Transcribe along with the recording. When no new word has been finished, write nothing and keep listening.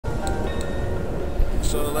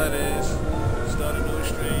That's all that is. Start a new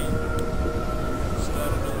stream.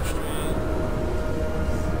 Start a new stream.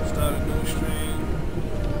 Start a new stream.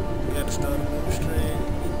 You have to start a new stream.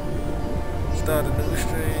 Start a new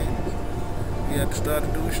stream. You have to start a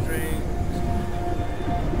new stream.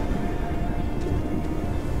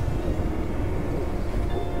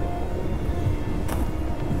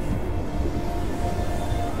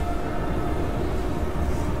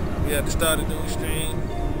 You have to start a new stream.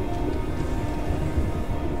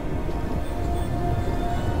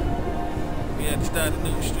 We had to start a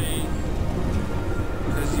new stream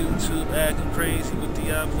because YouTube acting crazy with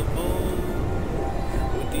Diablo 4,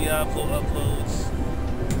 with Diablo uploads.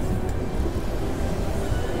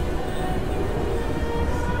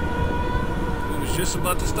 We was just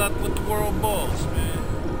about to start with the World Boss, man.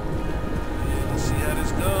 Yeah, let's see how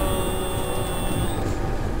this goes.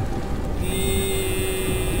 Yeah.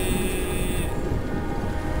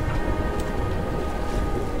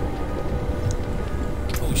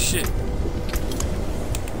 Oh shit.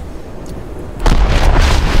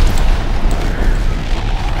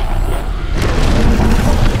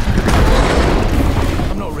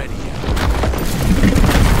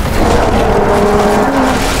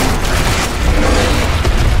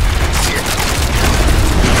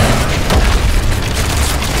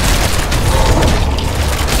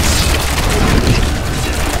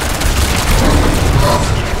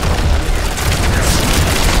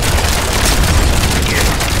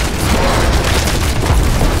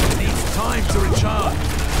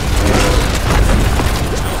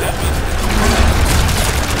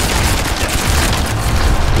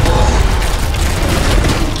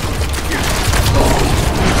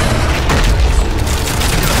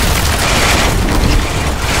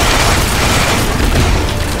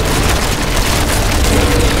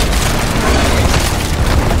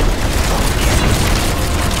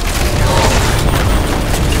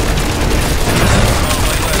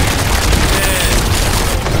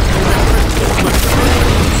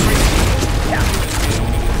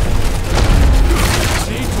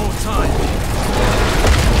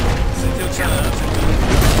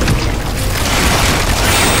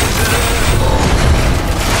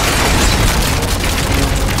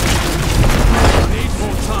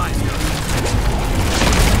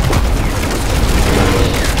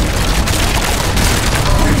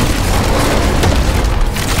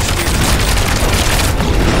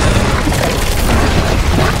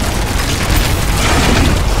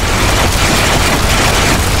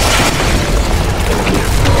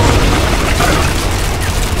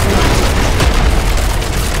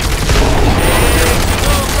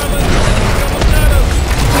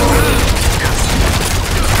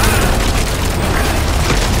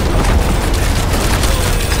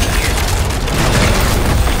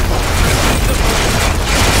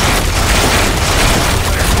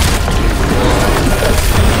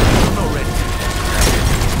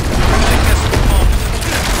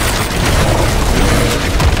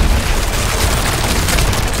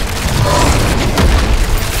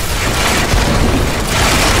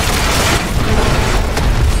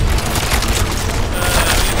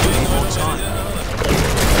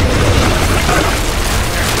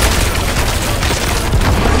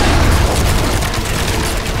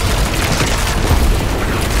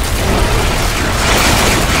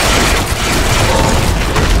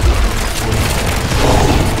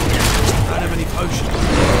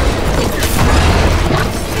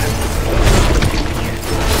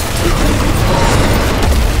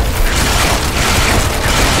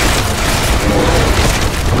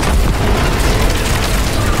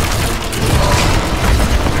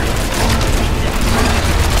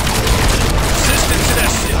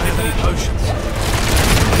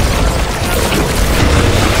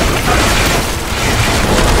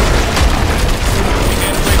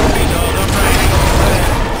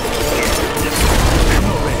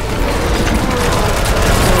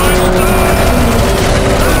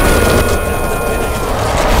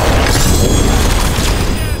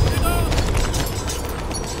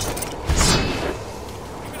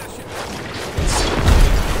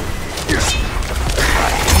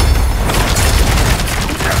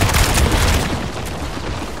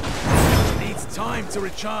 To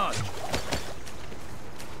recharge.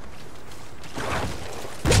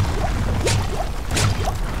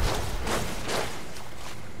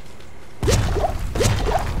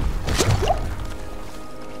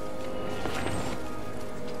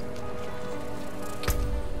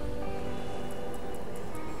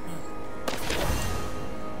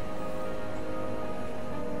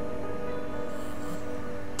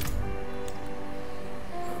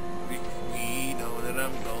 We know that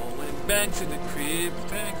I'm going back to the crib,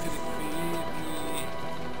 back to the crib, yeah.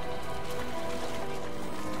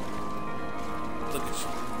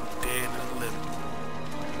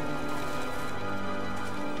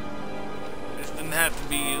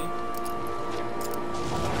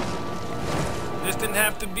 didn't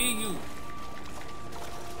have to be you.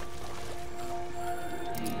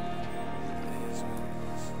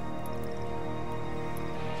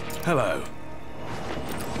 Hello.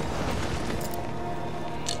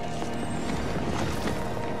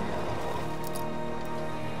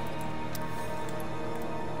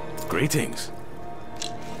 Greetings.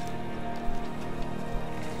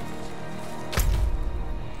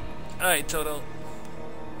 Alright, Toto.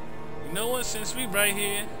 You know what? Since we right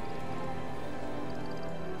here,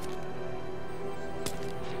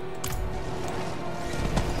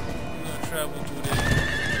 we're gonna travel through there.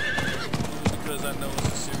 Because I know it's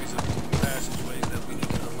a series of passageways that we need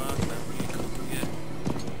to unlock that we ain't come through yet.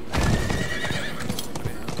 Over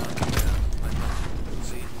there, unlock it now. Like that.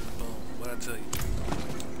 See? Boom. What'd I tell you?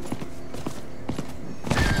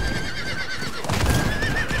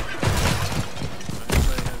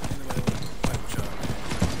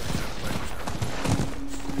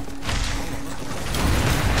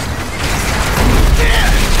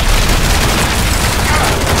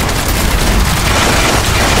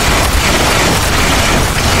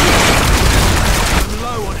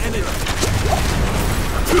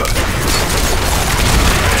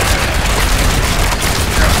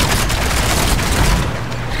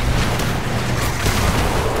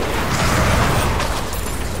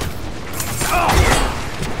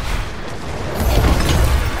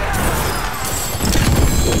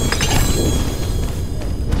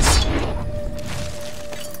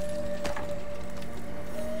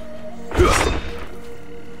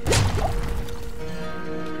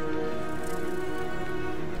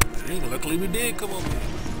 Luckily we did come over here.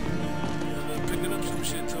 I'm picking up some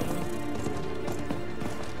shit, Toto.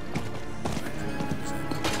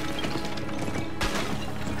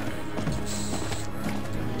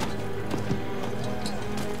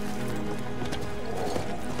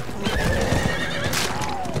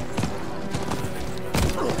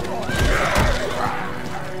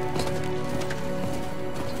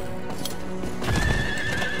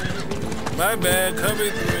 My bad,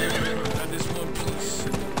 coming through. I just want peace.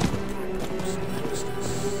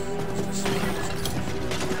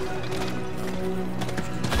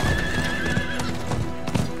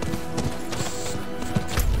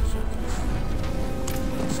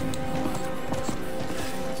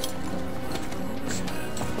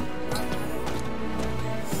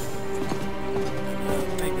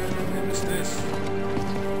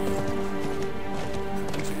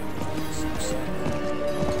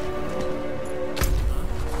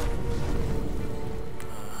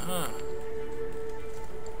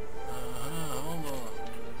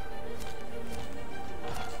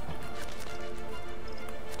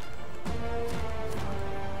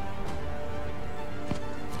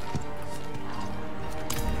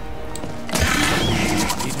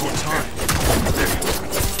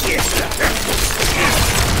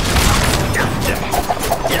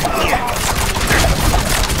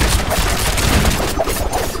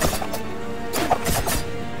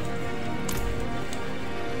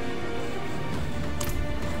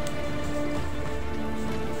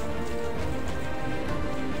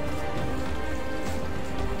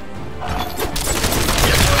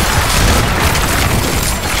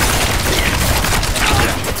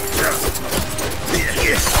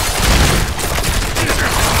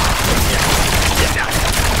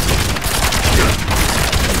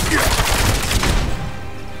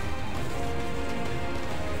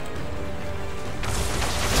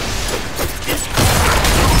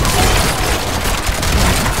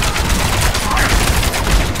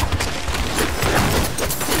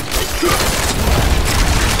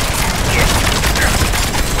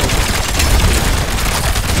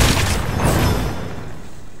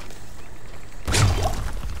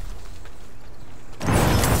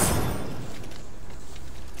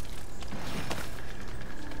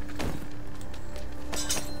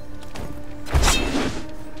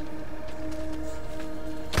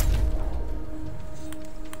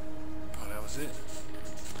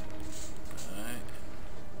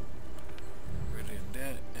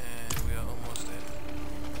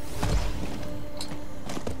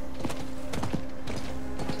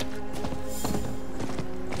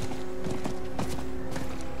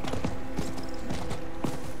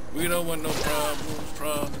 We don't want no problems.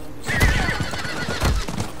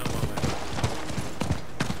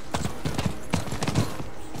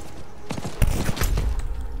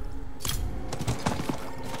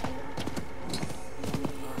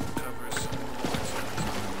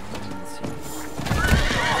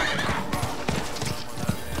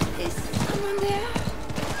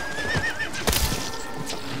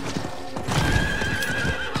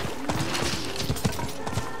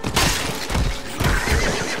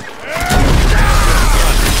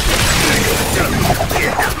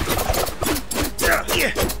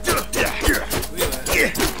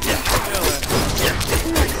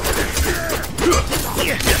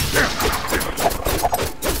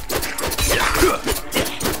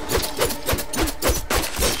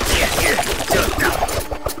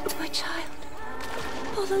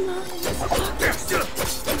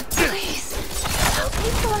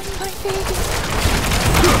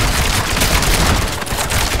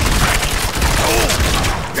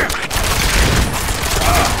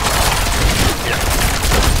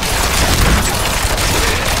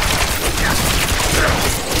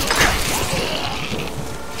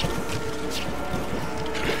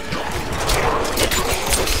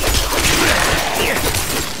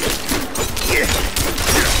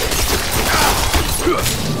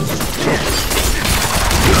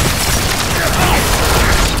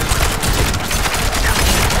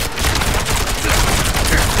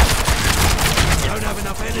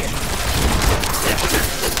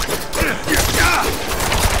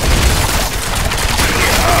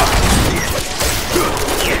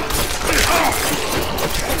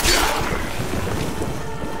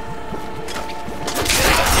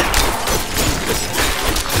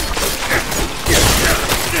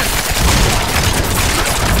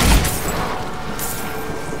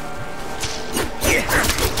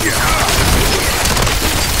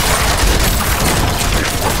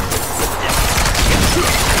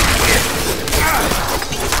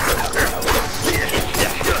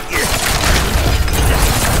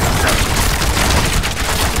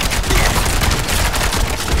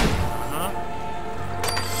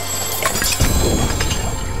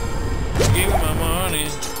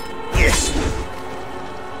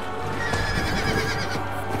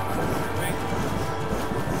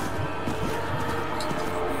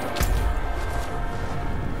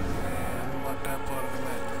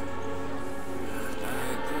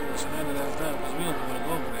 it as that because we don't want to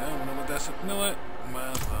go over there. I don't know what that's. You know what? Might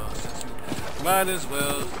as well. Might as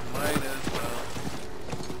well. Might as well.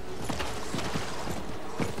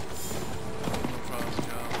 No problem,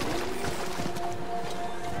 y'all.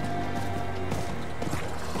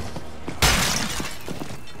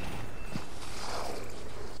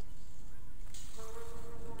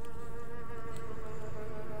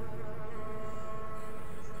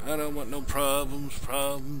 I don't want no problems,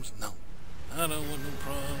 no. I don't want no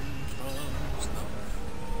problems, no.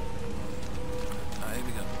 Alright, here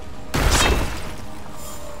we go.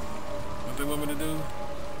 What they want me to do?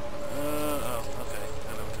 Oh, okay.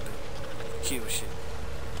 I know what to do. Kill shit.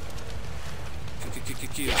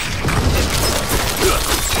 Kill shit.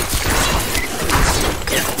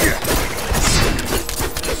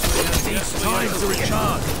 Needs time to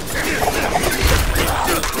recharge.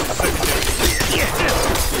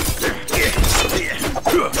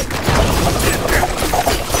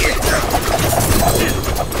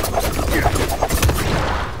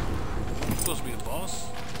 Supposed to be a boss?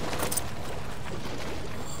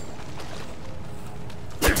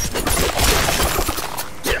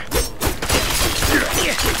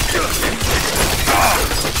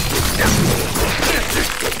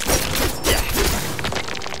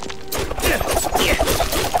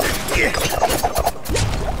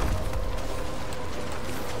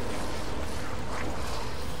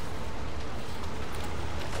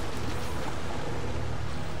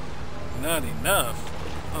 Not enough.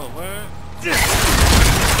 Oh, word?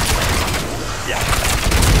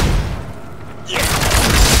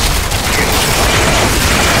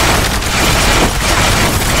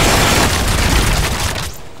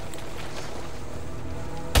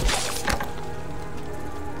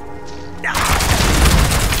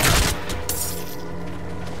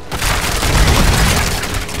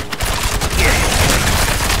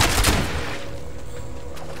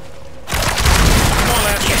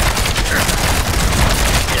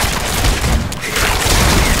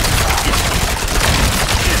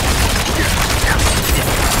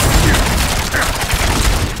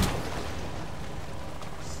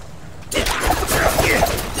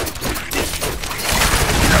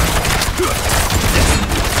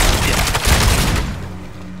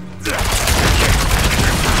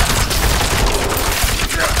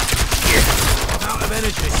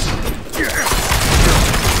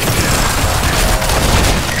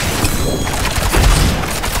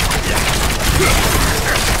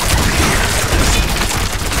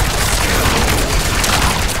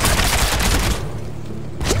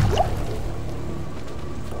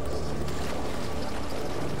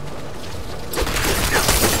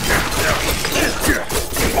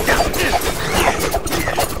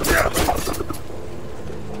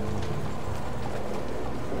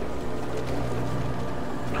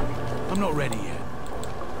 I'm not ready yet.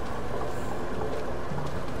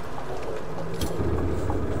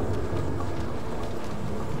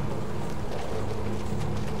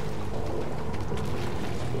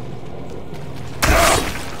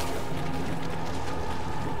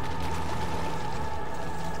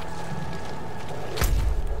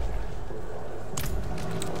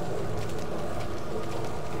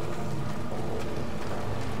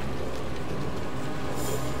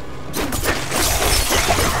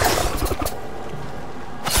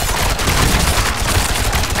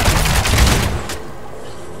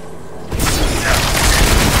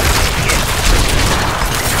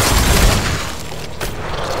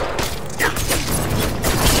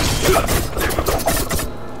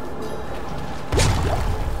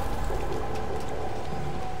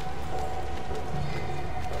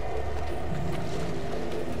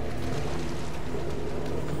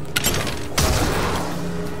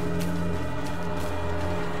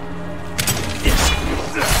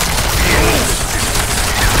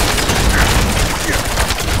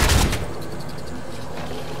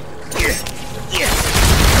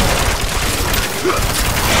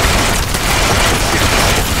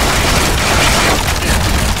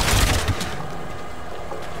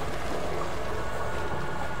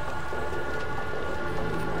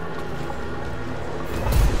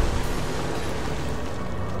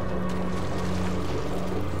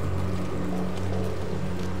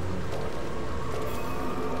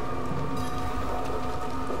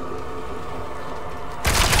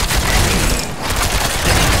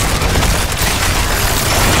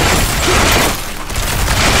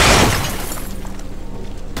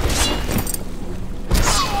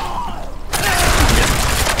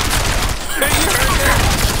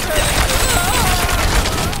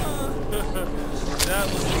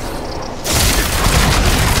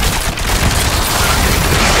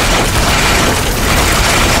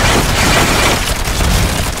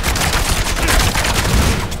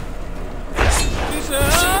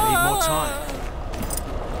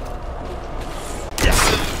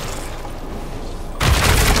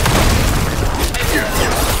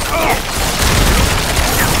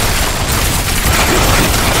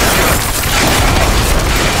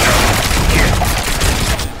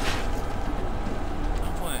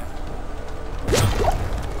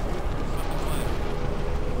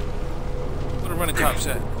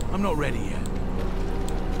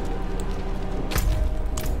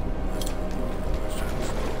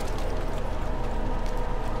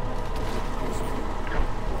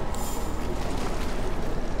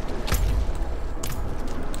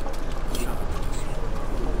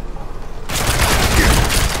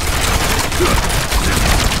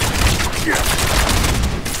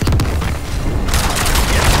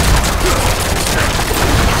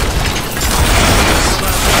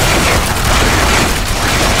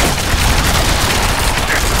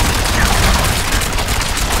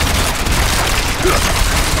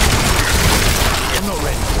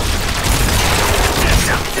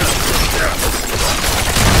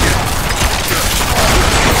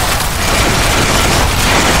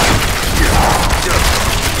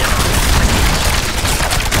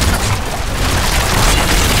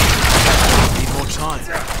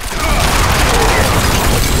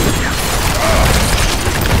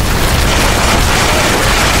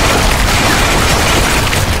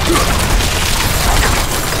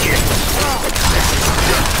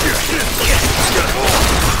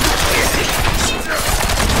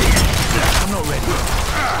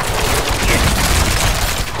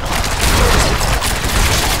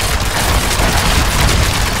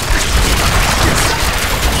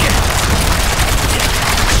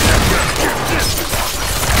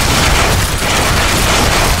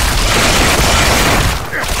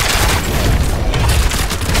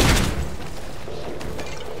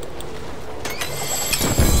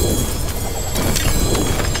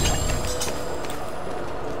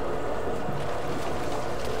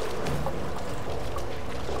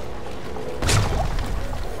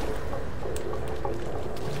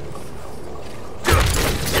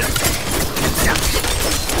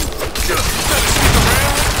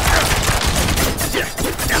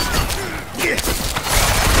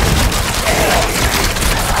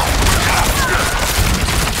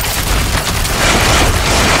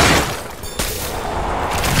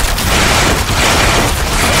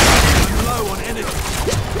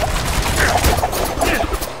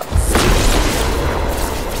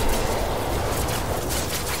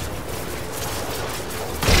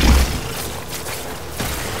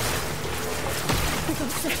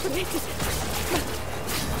 separated.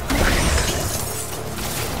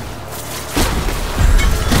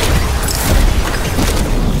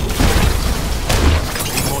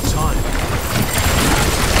 Need more time.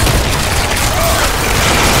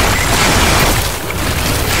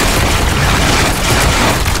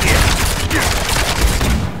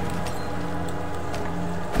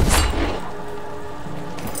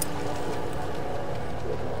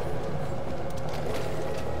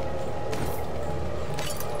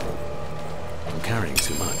 I'm carrying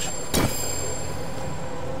too much.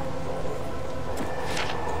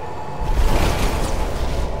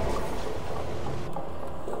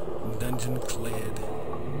 Dungeon cleared.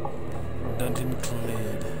 Dungeon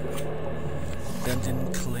cleared.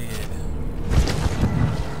 Dungeon cleared.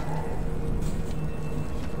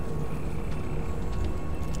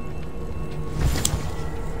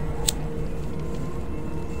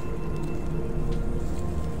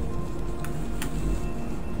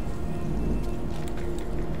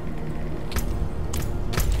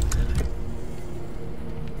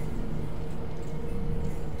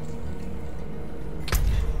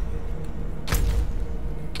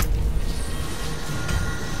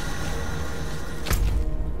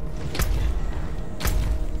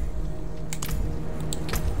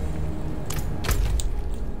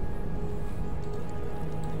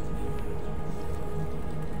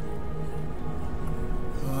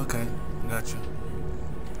 Okay, gotcha.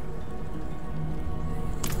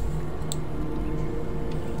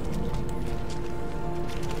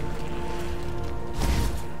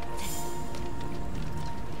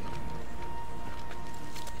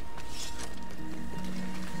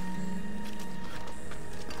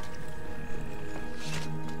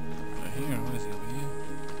 Right here, what is he over here?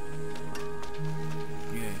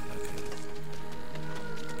 Yeah, okay.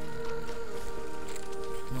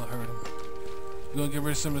 Well, I heard him. We're gonna get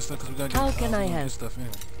rid of some of the stuff because we gotta get How can I help? stuff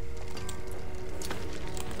anyway.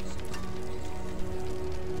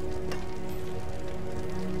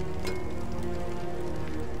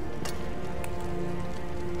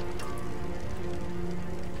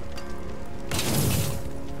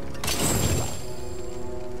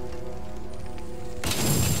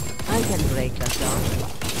 I can break that down.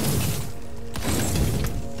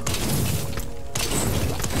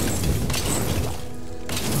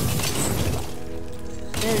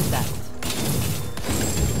 There's that.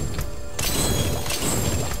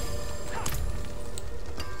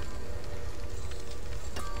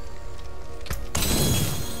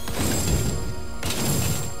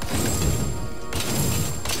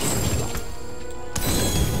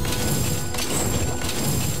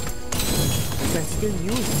 You can still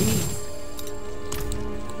use these.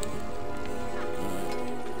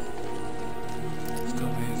 Let's go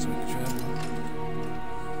over here so we can travel.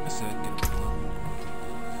 That's it, get it along.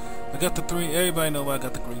 I got the three, everybody know I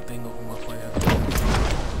got the green thing over my player.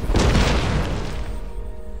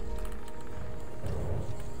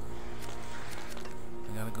 I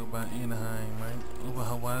gotta go by Anaheim, right? Over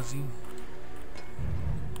Hawaii.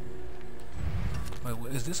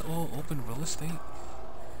 Wait, is this all open real estate?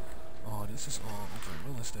 Oh, this is all open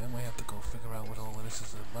real estate. I might have to go figure out what all of this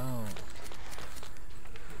is about.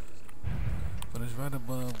 But it's right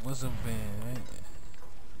above Wizard Band, right?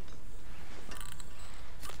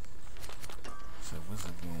 It's a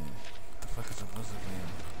Wizard Band. What the fuck is a Wizard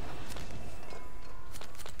Band?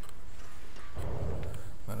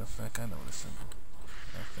 Matter of fact, I know the symbol.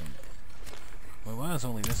 I think. Well, why is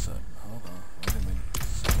only this up? Hold on. Wait a minute.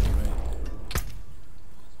 Something right.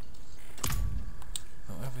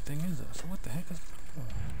 Oh, everything is up. So what the heck is...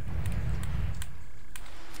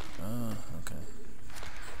 Oh, okay.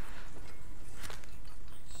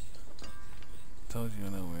 Told you I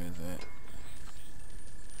know where it's at.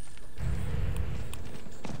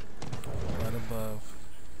 Right above.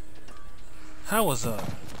 How was up?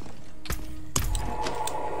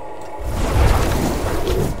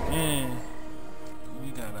 Yeah. We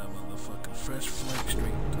got our motherfucking fresh flake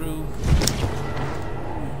straight through.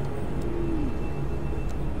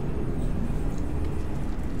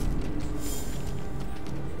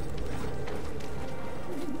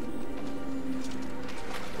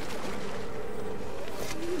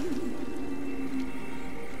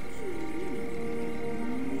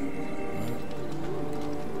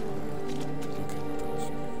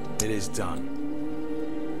 It is done.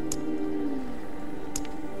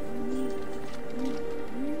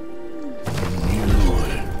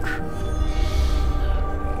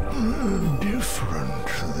 Different,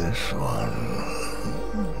 this one.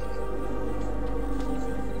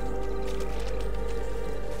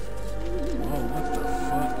 Whoa, what the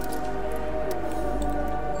fuck?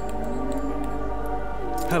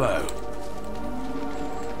 Hello.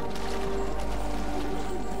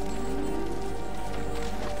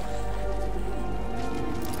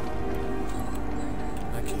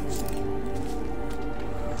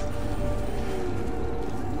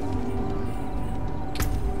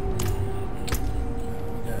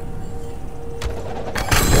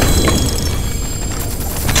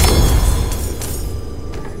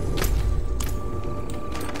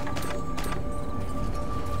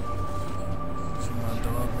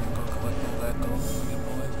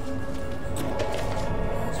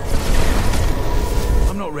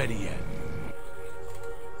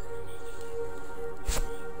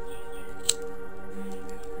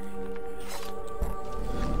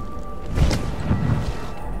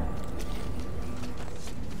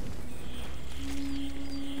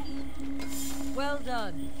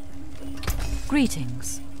 done.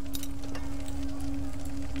 Greetings.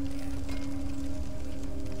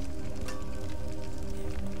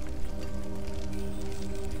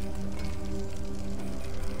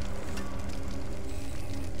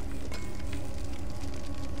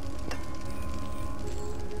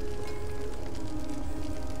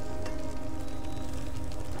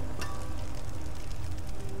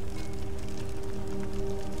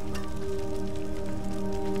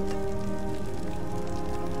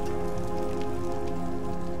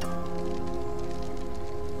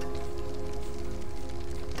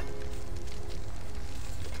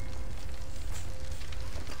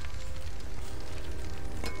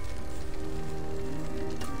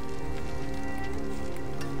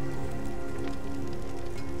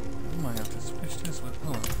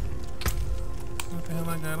 What the hell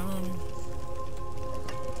I got on?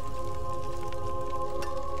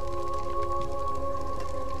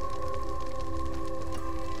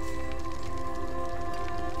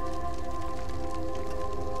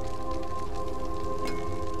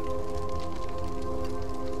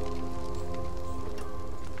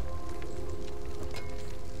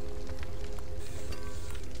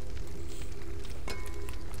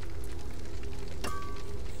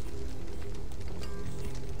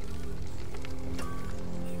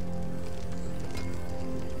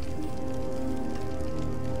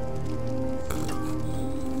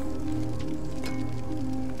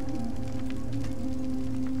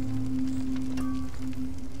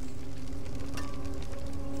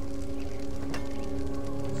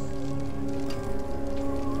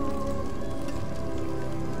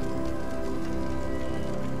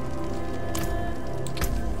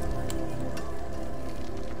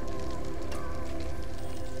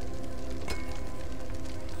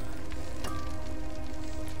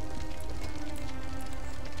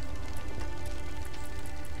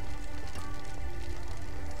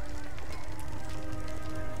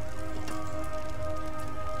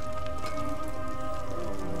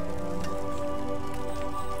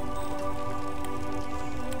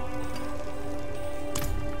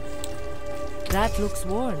 That looks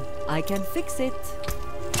worn. I can fix it. You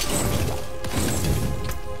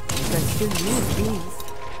can still use these.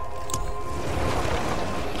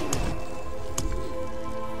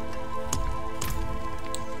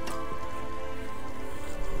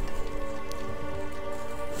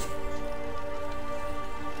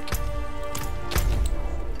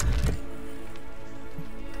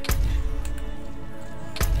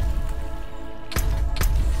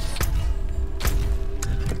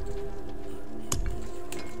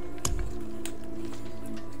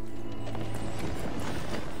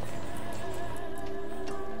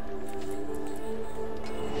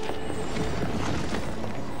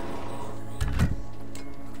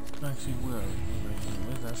 Actually,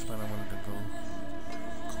 where's that spot I wanted to go?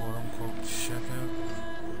 Quote unquote check out.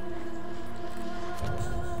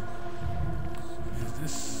 Is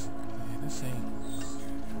this? Yeah, this ain't.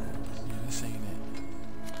 Yeah, this ain't it.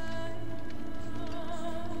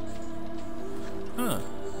 Huh?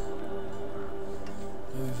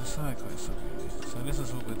 There's a side quest over here. So this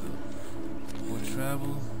is what we do. We'll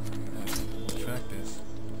travel. We'll track this.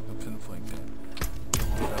 We'll pinpoint that.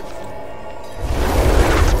 We'll travel forward.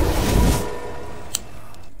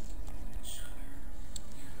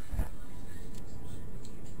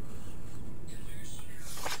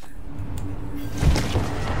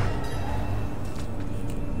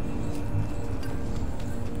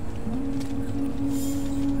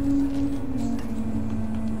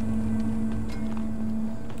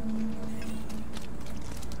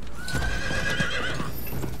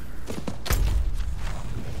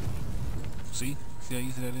 See how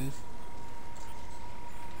easy that is?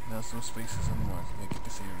 Now some spaces unmarked. Make it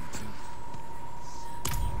this area too.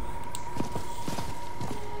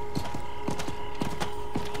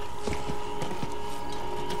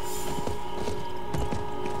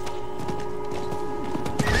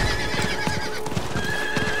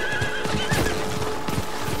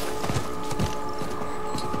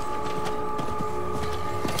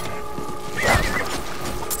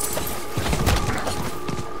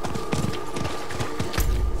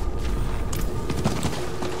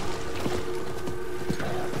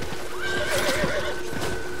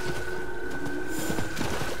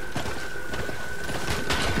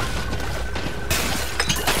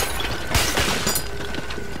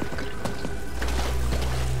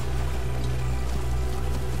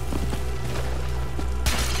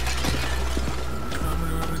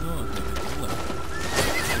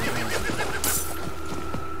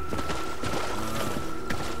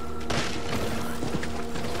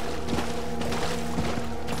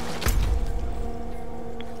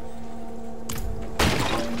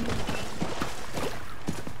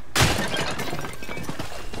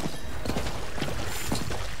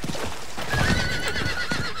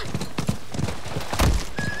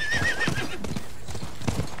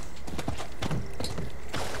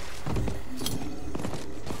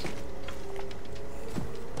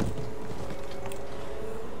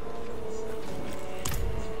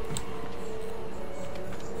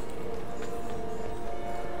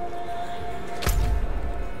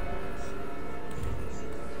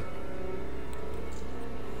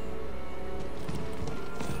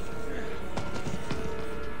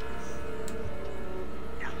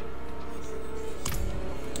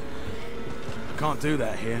 Can't do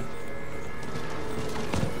that here.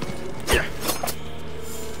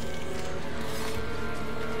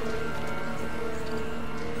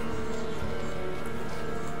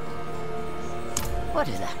 What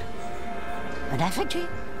is that? An effigy?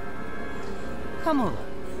 Come over.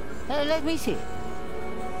 Let me see.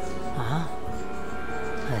 Uh-huh.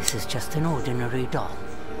 This is just an ordinary doll.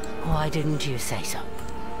 Why didn't you say so?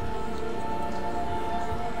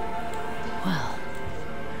 Well,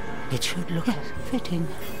 it should look fitting.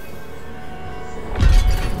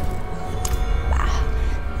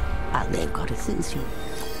 They've got it since you.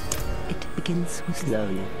 It begins with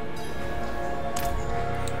slowly.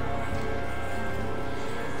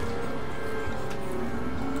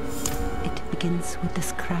 It begins with the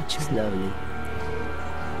scratch slowly.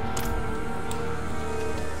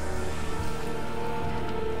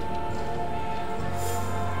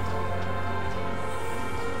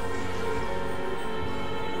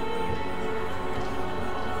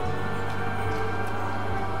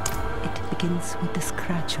 Begins with the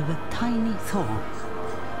scratch of a tiny thorn.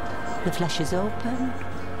 The flesh is open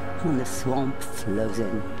and the swamp flows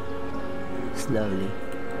in. Slowly,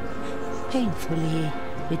 painfully,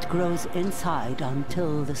 it grows inside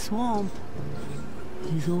until the swamp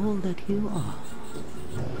is all that you are.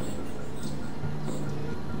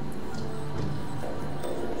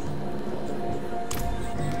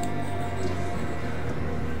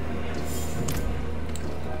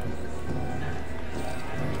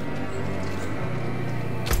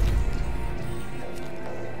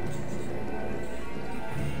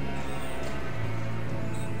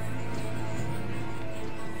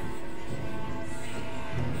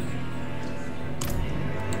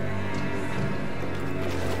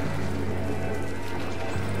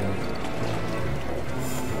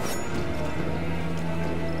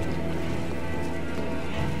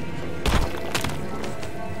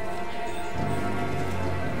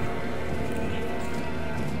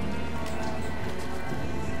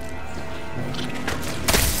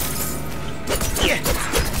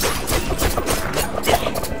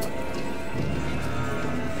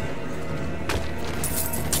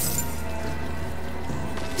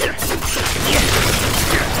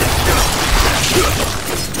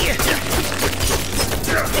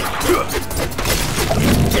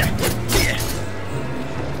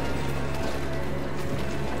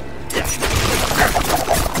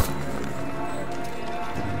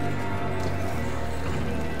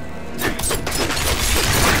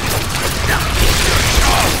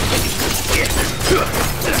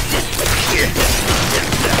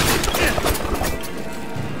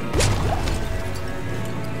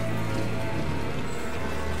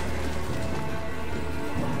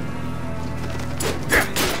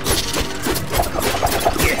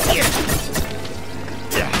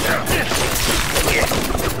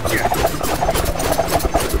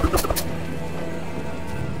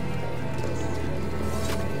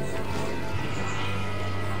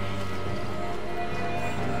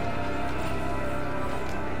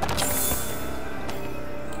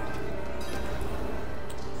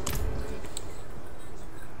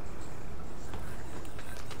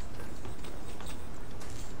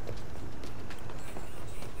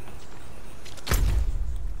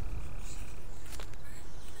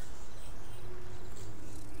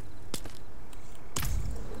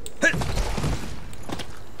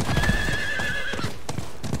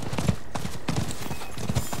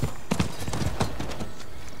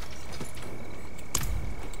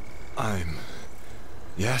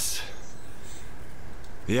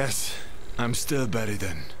 Yes, I'm still buried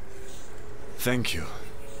then. Thank you.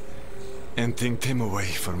 And think him away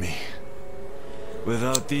for me.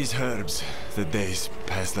 Without these herbs, the days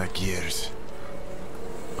pass like years.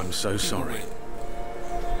 I'm so sorry.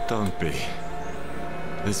 Don't be.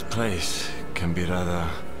 This place can be rather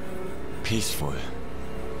peaceful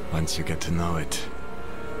once you get to know it.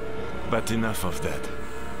 But enough of that.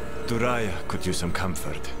 Duraya could use some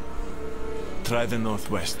comfort. Try the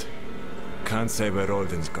northwest. Can't say where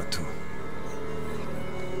Olden's got to.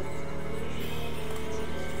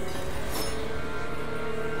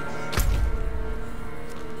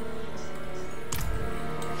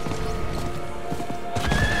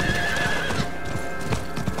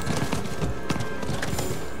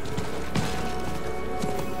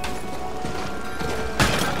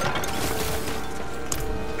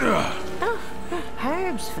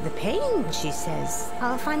 Herbs for the pain, she says.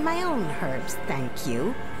 I'll find my own herbs, thank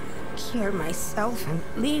you. Cure myself and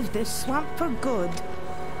leave this swamp for good.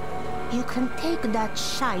 You can take that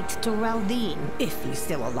shite to Raldine, if he's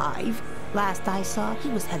still alive. Last I saw, he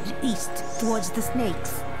was headed east, towards the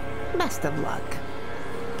snakes. Best of luck.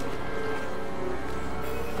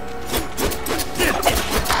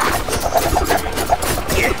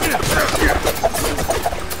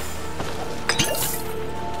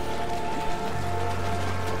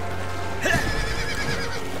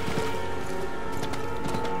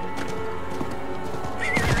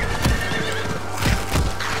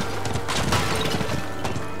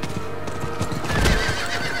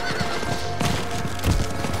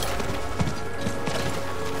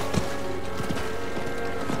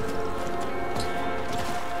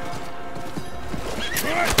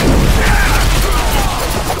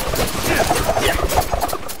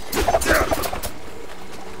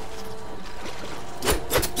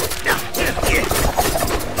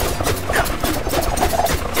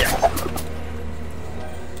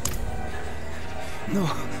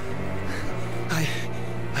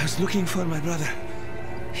 looking for my brother.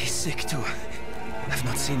 He's sick too. I've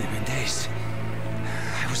not seen him in days.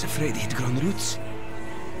 I was afraid he'd grown roots.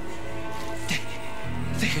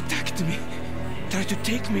 They attacked me. Tried to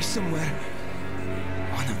take me somewhere.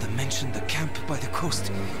 One of them mentioned the camp by the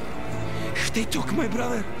coast. They took my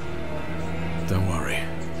brother. Don't worry.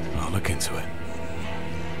 I'll look into it.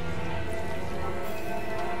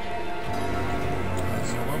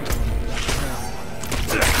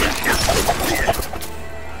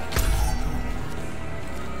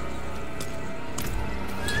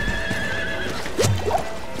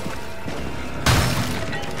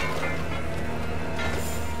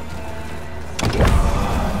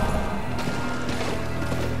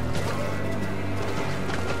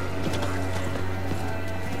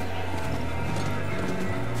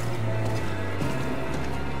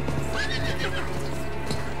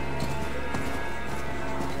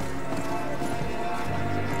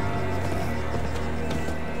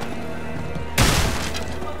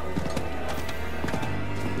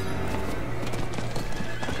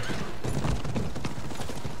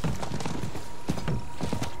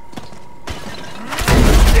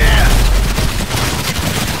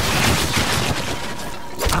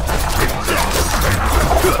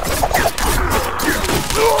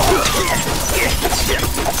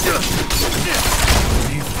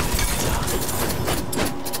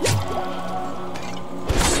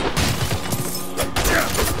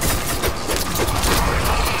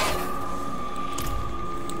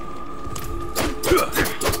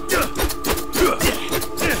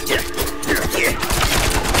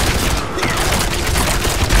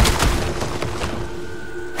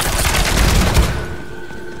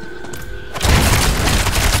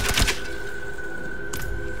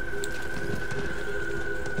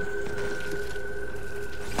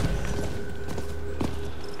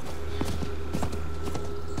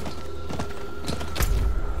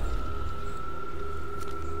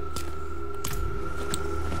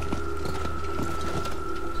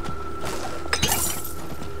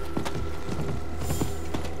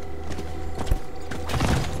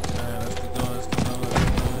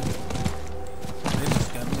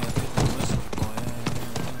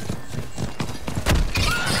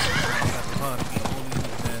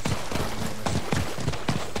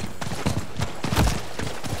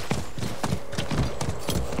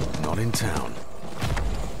 In town.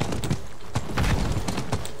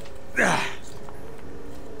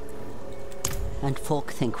 And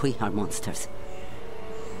folk think we are monsters.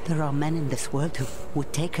 There are men in this world who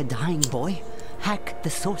would take a dying boy, hack the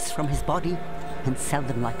source from his body, and sell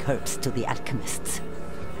them like herbs to the alchemists.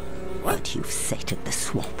 What? But you've sated the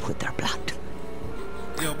swamp with their blood.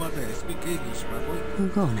 Yo, my bad. Speak English, my boy.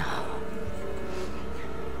 Go now.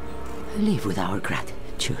 Leave with our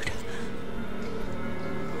gratitude.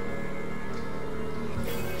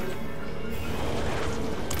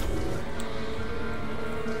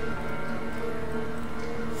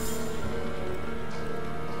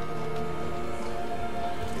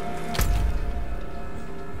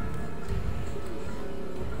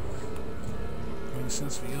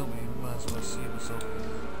 Since we over here, we might as well see what's over here.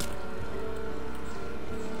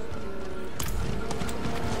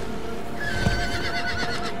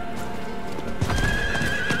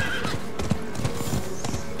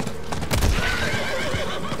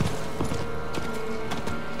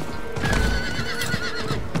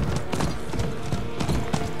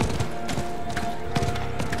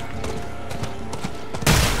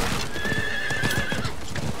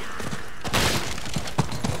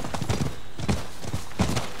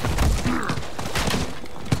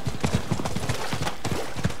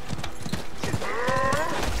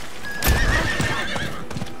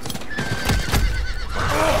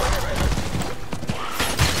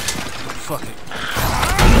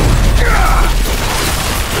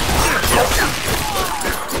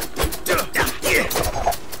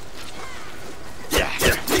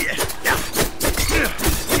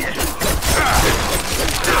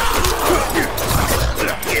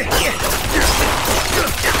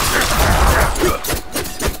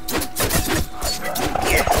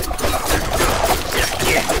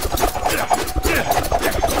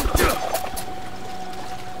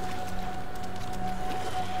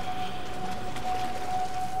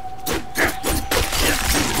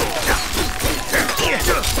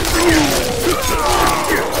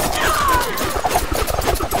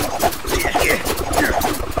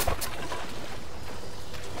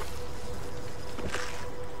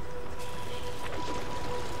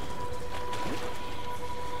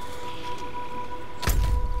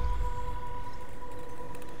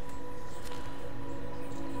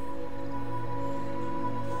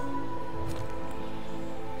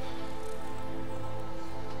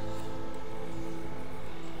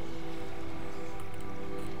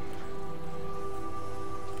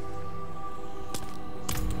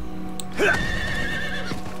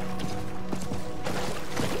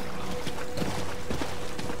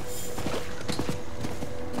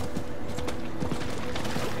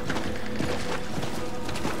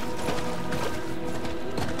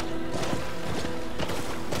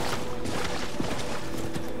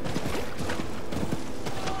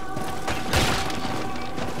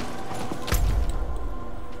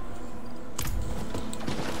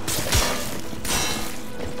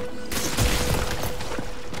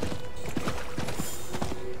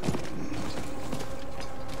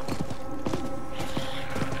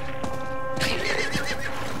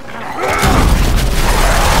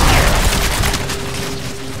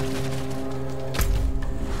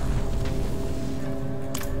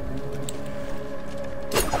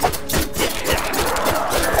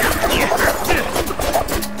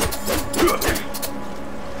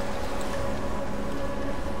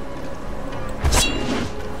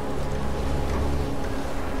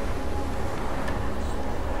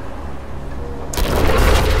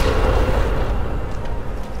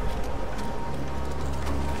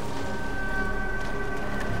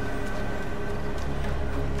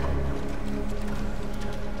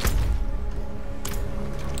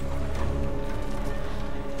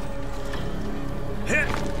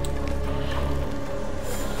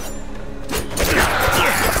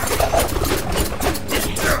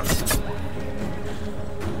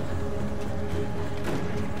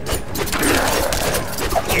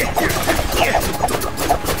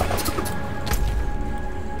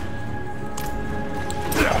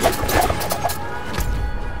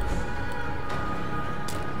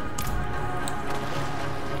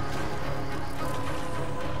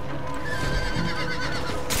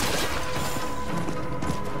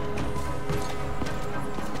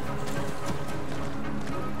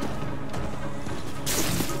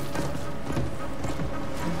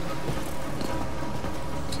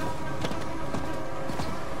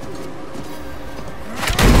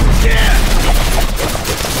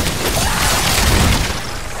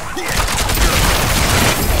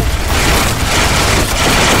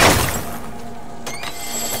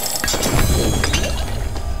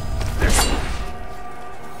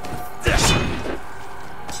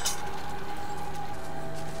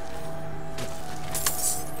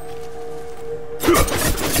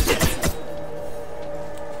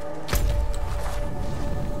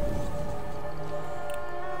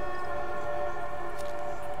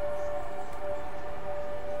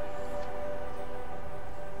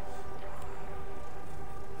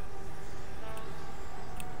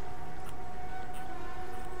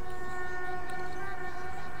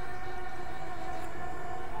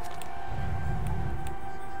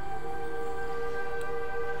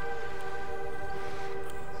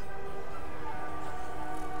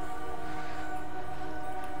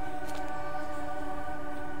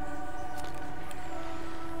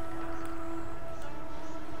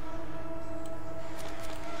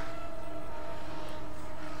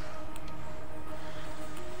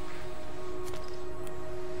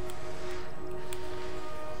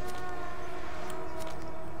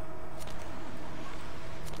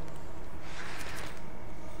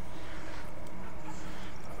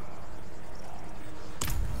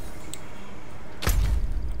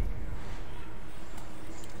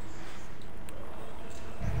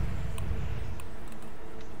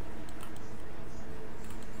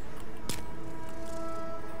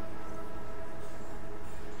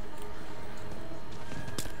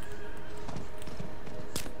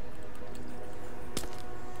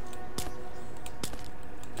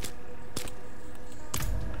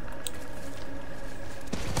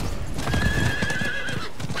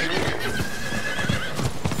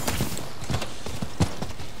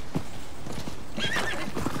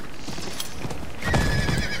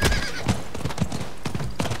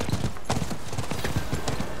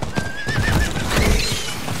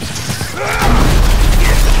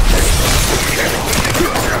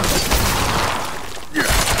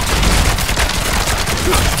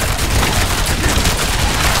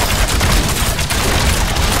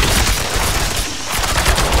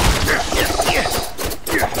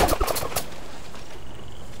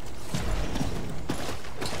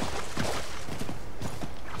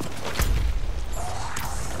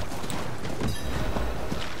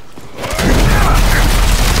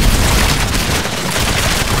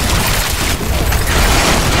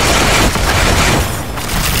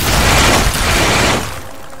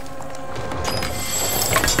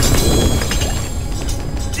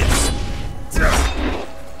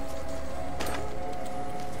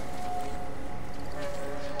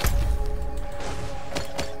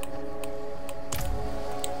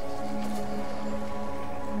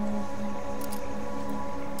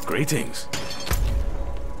 Greetings.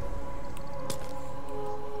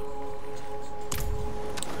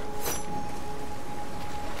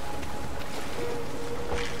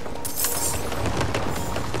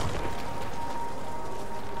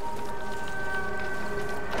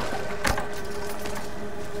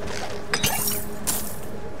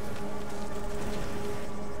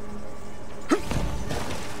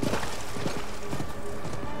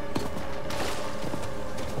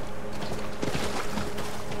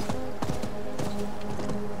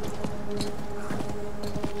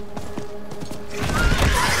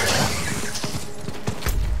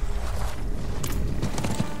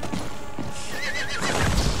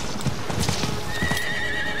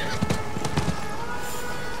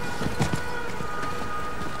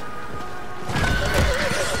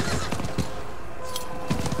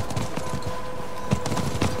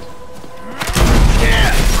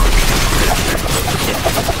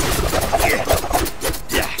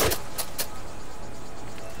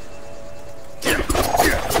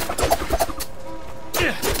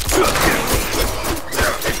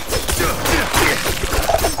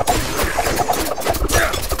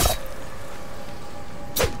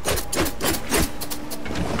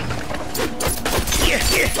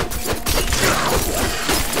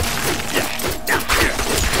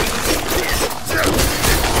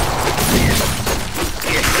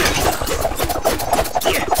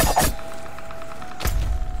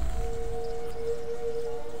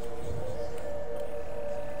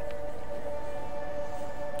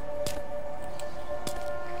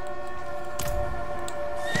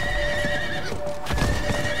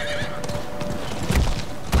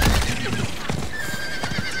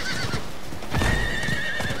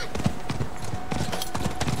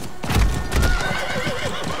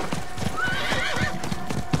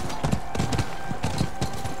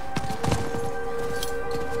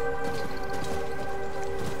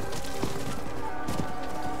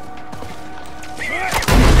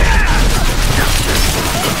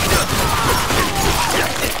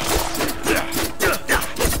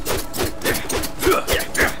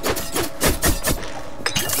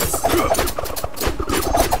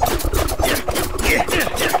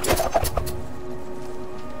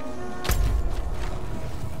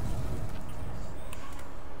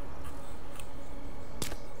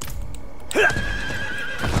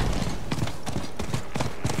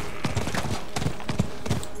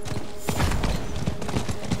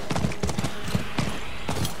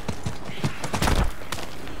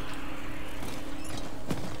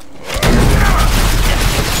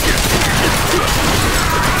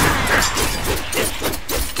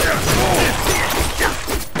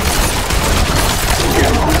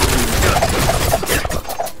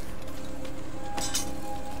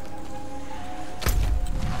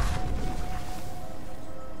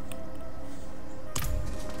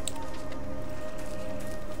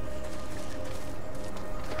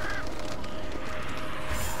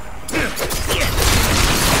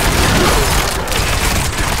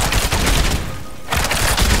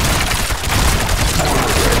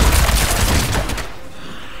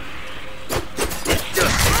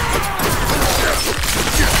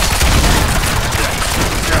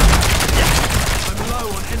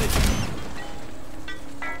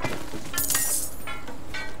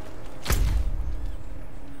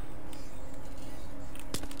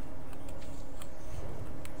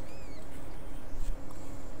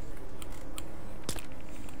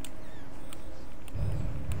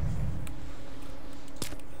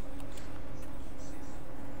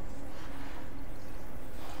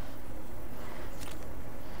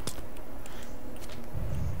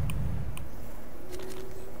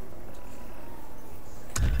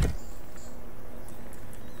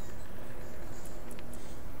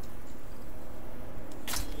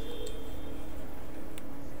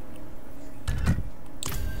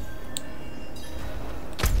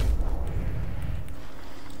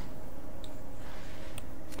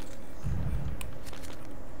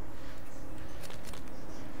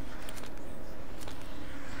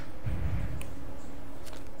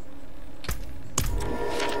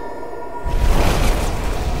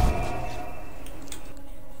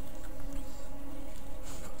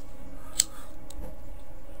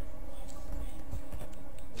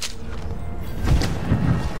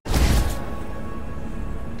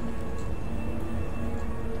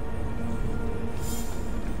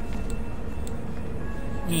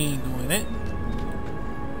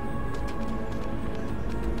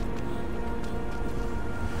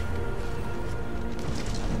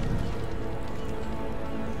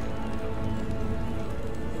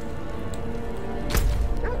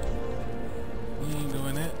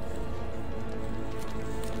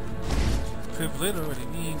 5th lit already.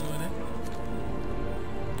 We ain't doing that.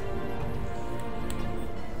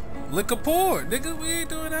 Liquor poured, nigga. We ain't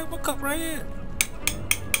doing that. My cup right here.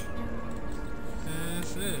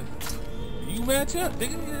 Yes, sir. You match up,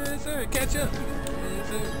 nigga. Yes, sir. Catch up. Yes,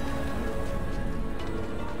 sir.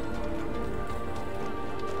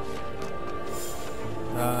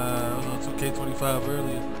 I was on 2K25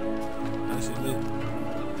 earlier. That shit lit.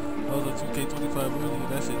 I was on 2K25 earlier.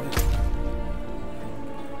 That shit lit.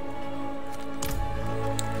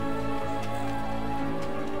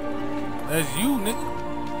 That's you, nigga.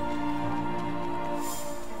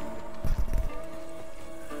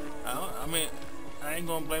 I mean, I ain't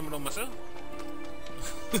gonna blame it on myself.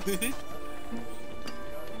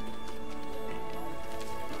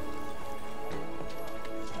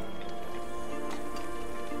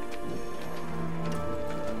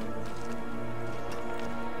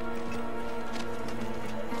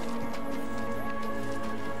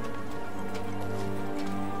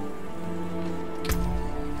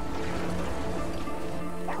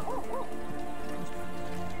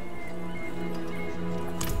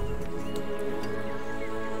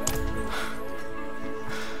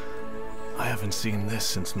 Seen this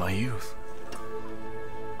since my youth.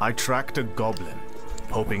 I tracked a goblin,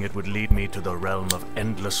 hoping it would lead me to the realm of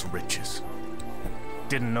endless riches.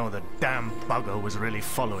 Didn't know the damn bugger was really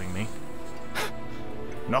following me.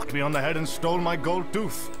 Knocked me on the head and stole my gold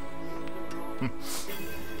tooth.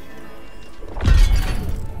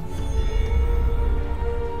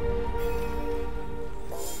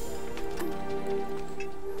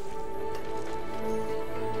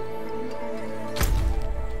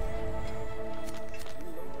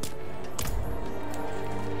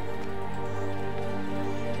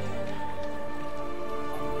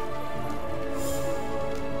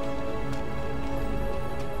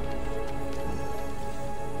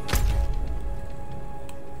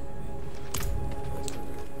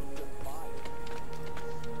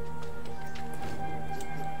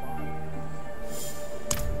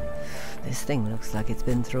 This thing looks like it's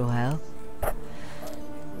been through hell.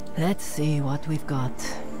 Let's see what we've got.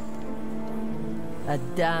 A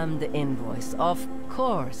damned invoice, of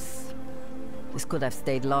course. This could have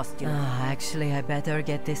stayed lost, you know. Actually, I better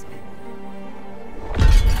get this.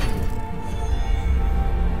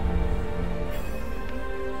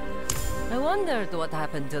 I wondered what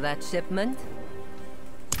happened to that shipment.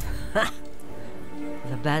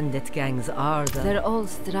 The bandit gangs are they're all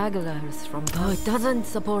stragglers from... Oh, it doesn't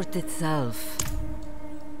support itself.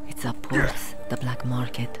 It supports the black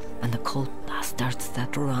market and the cult bastards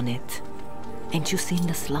that run it. Ain't you seen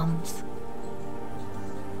the slums?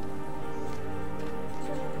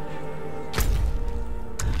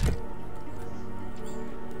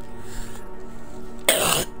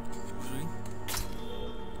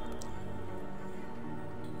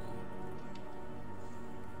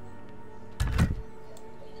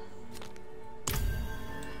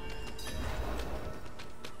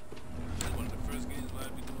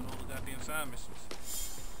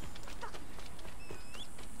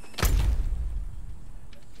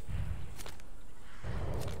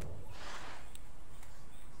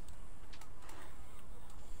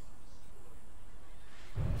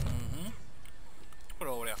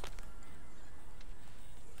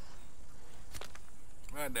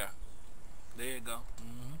 Right there. There you go.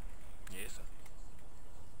 Yes,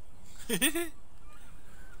 sir.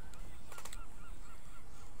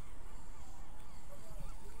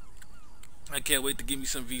 I can't wait to give me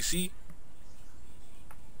some VC.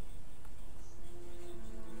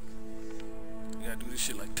 You gotta do this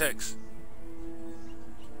shit like text.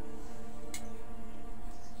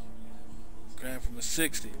 Grab from a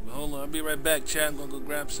 60. But hold on, I'll be right back, chat. I'm gonna go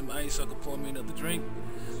grab some ice so I can pour me another drink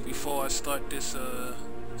before I start this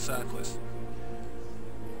side quest.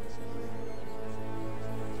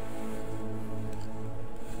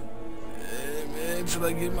 Yeah, man, until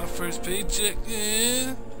I get my first paycheck,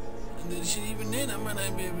 yeah. And then shit, even then, I might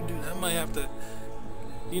not be able to do that. I might have to,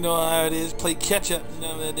 you know how it is, play catch up, you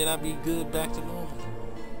know, and then I'll be good back to normal.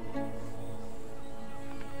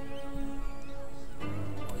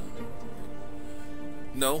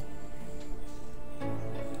 No.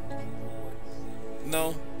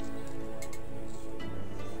 No.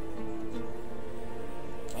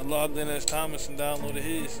 I logged in as Thomas and downloaded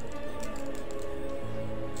his.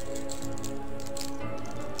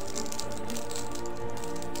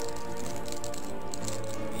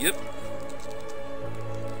 Yep.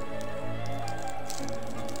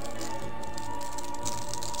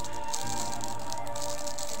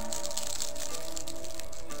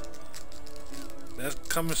 That's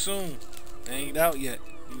coming soon. It ain't out yet.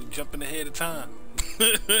 You jumping ahead of time.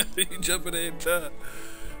 You jumping ahead of time.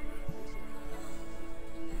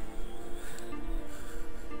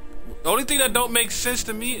 The only thing that don't make sense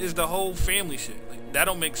to me is the whole family shit. Like, that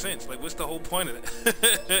don't make sense. Like, what's the whole point of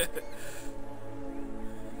that?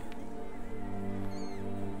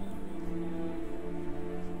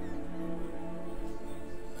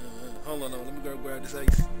 Hold on, let me go grab this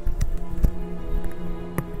ice.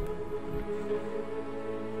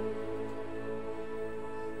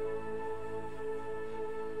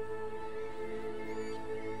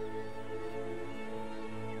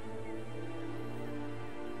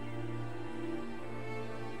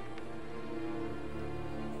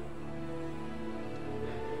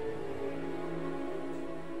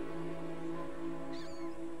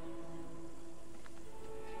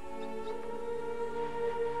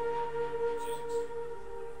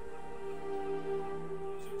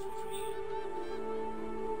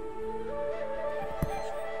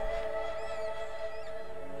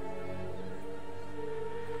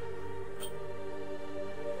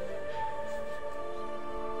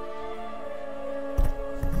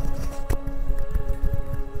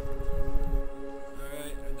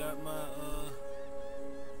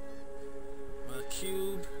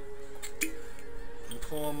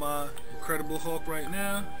 Hawk right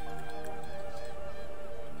now.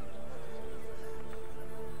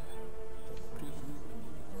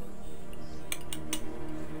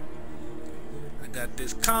 I got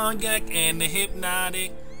this cognac and the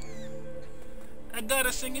hypnotic. I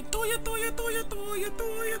gotta sing it. Toya, toya, toya, toya,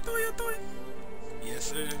 toya, toya, toya.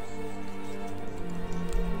 Yes, sir.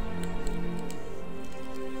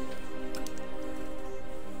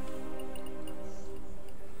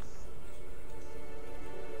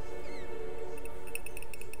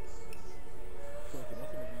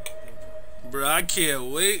 Bro, I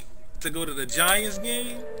can't wait to go to the Giants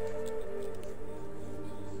game.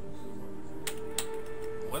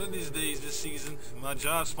 One of these days this season, my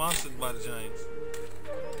job's sponsored by the Giants.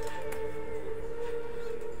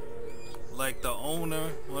 Like the owner,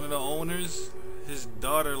 one of the owners, his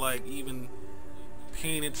daughter like even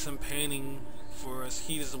painted some painting for us.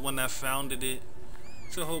 He's the one that founded it.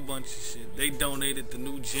 It's a whole bunch of shit. They donated the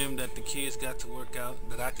new gym that the kids got to work out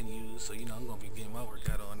that I can use. So, you know, I'm going to be getting my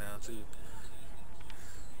workout on now too.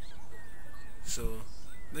 So,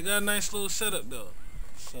 they got a nice little setup though.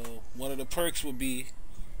 So, one of the perks will be,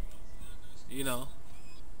 you know,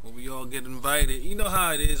 when we all get invited. You know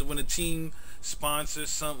how it is when a team sponsors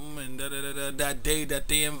something and that day that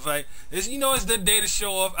they invite. It's, you know, it's the day to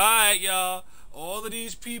show off. Alright, y'all. All of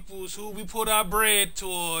these peoples who we put our bread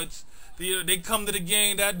towards, they come to the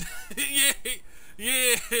game that yeah.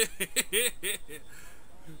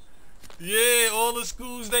 Yeah, all the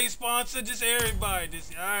schools they sponsor, just everybody.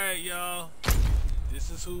 Just alright, y'all. This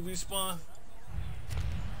is who we sponsor.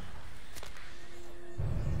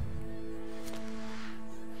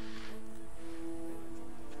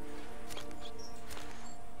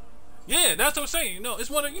 Yeah, that's what I'm saying. You know, it's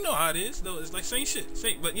one of, you know how it is though. It's like same shit,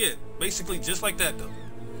 same. But yeah, basically just like that though.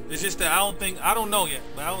 It's just that I don't know yet,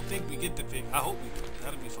 but I don't think we get the pick. I hope we do.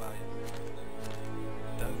 That'll be fire.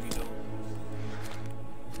 That'll be dope.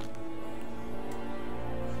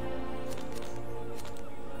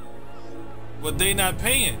 But they not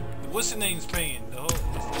paying. What's the name's paying? The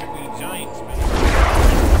whole Giants, man.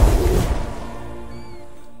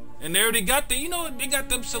 And they already got the, you know, they got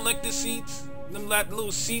them selected seats. Them like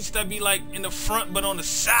little seats that be like in the front but on the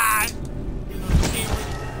side. You know, the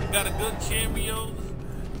camera got a good cameo.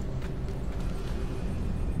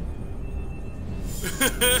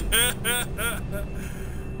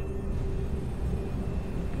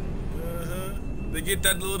 They get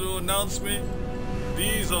that little announcement.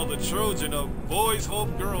 These are the Trojan of boys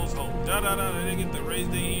hope, girls hope. Da da da. They get to raise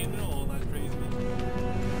their hand. You know, all that crazy.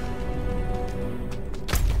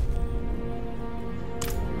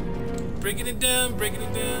 Breaking it down, breaking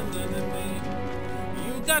it down.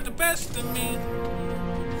 You got the best of me.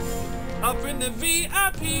 Up in the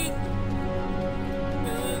VIP.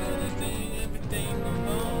 Everything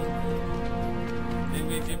alone. And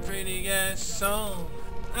with your pretty ass song,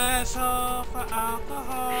 that's all for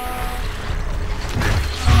alcohol.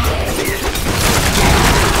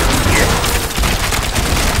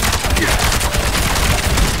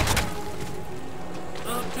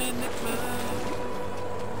 Up in the club.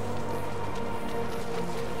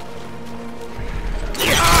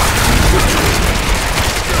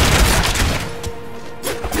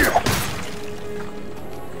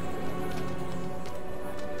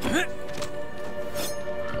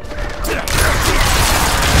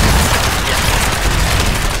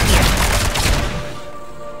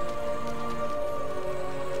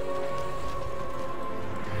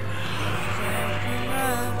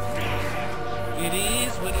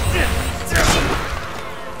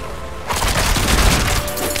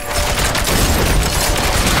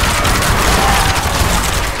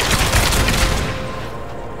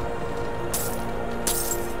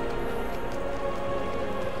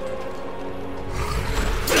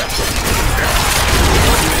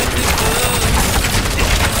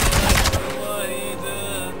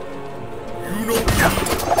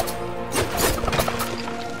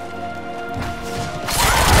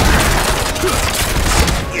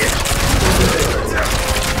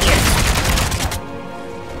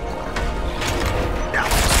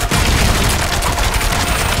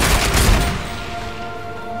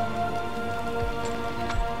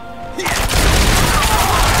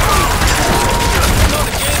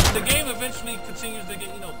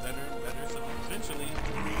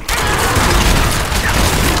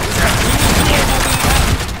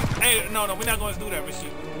 us do that, but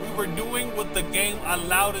shit, we were doing what the game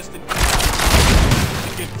allowed us to do.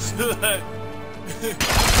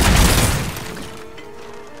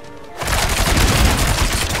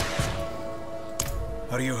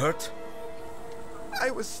 Are you hurt?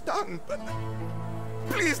 I was stunned, but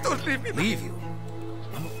please don't leave me. Leave you?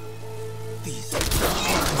 These. You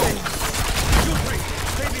three,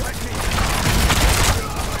 stay behind me.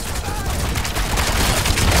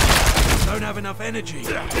 Don't have enough energy.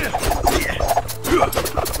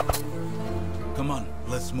 Come on,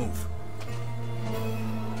 let's move.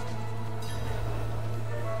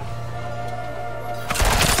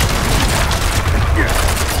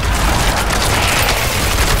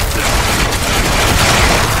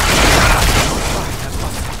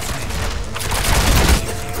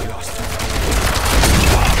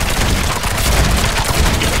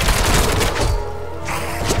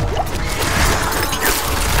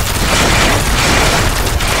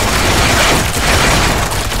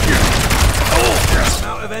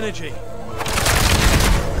 Energy. I'm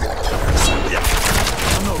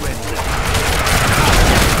not ready.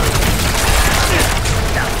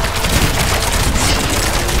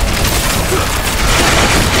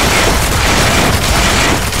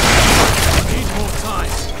 Need more time.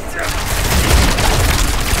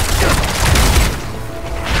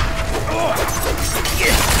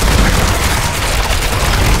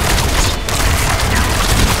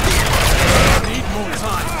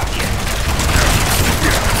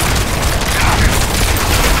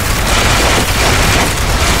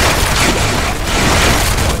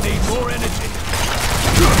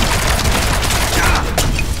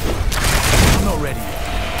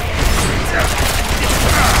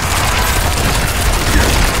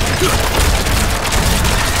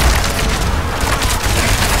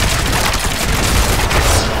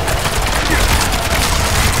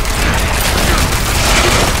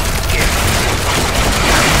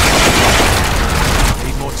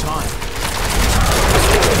 Need more time.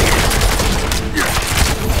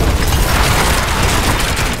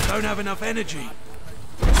 Have enough energy.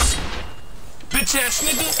 Bitch ass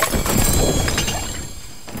nigga.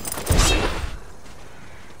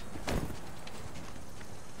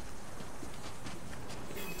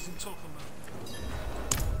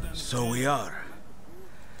 So we are.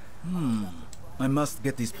 I must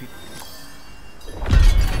get these people.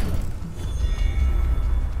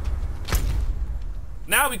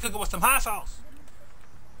 Now we cooking with some hot sauce.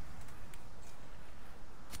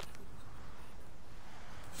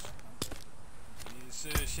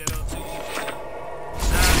 Shout out to you.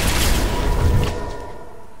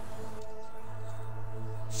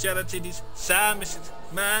 Shout out to these side missions,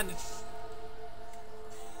 madness.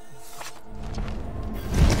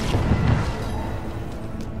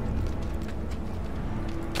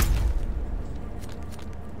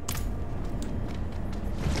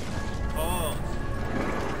 Oh,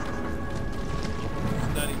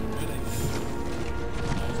 it's not even really.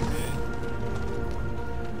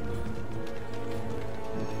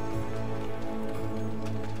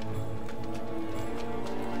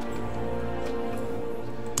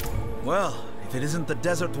 Well, if it isn't the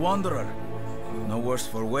Desert Wanderer, no worse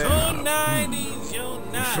for wear. Your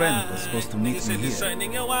friend was supposed to meet me here.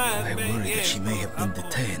 I worry that she may have been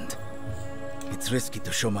detained. It's risky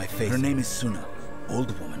to show my face. Her name is Suna,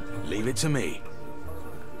 old woman. Leave it to me.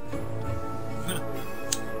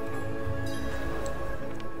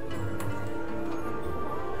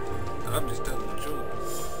 I'm just telling the truth.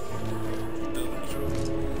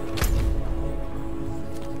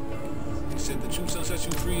 He said the truth shall set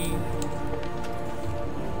you free.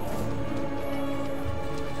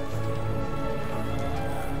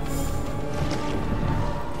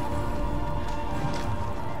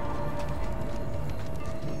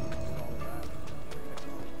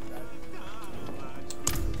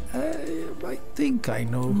 I think I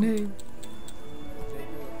know name.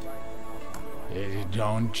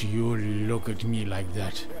 Don't you look at me like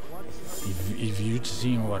that. If you'd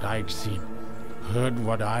seen what I'd seen, heard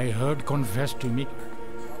what I heard, confessed to me,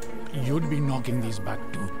 you'd be knocking these back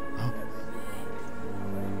too, huh?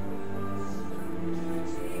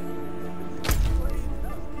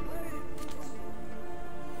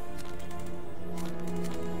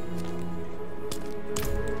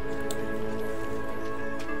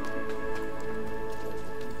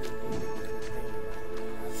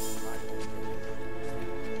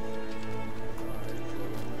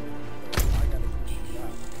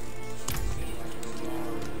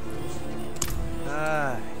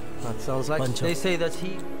 Sounds like they say that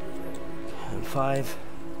he 5,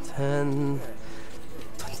 10,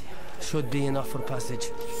 20 should be enough for passage.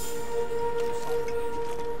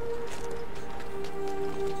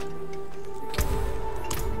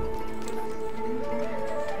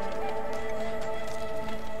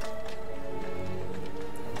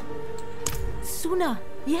 Suna.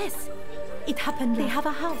 Yes, it happened. They have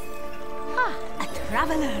a house. Ah, a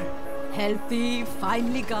traveler. Healthy,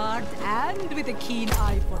 finely garbed, and with a keen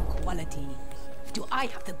eye for quality. Do I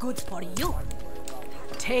have the goods for you?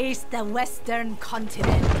 Taste the Western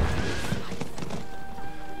continent.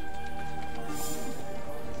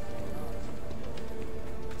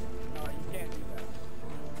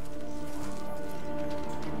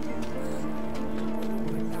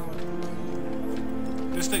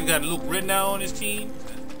 This nigga got Luke written out on his team.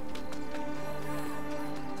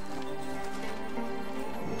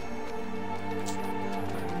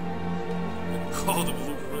 Called him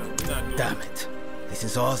Luke. Damn it. This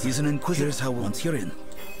is awesome. He's an inquisitor. Here's how once you're in.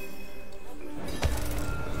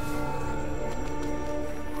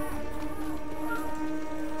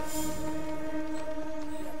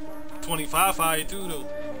 $25 fire too though.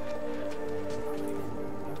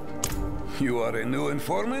 You are a new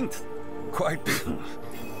informant? Quite.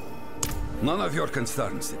 None of your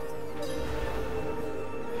concerns.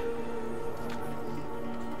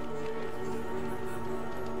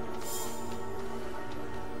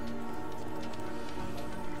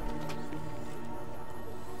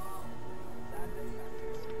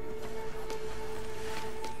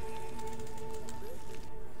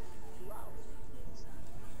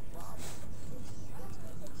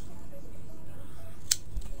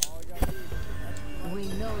 We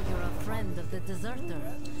know you're a friend of the deserter.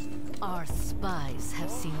 Our spies have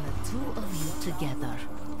seen the two of you together.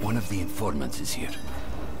 One of the informants is here.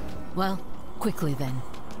 Well, quickly then.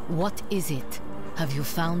 What is it? Have you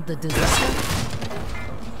found the deserter?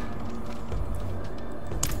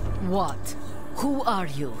 What? Who are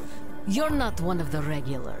you? You're not one of the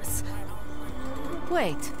regulars.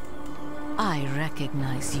 Wait. I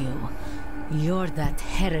recognize you. You're that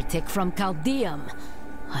heretic from Chaldeum.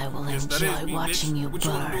 I will enjoy watching you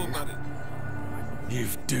burn.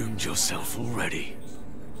 You've doomed yourself already.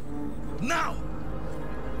 Now!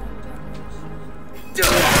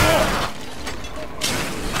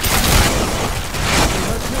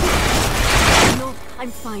 No, I'm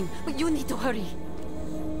fine, but you need to hurry.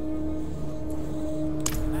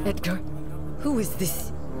 Edgar, who is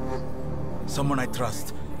this? Someone I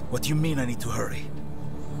trust. What do you mean I need to hurry?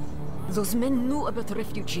 Those men knew about the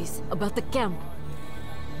refugees, about the camp.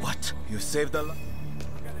 What? You saved a lot?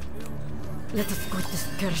 Let us quit this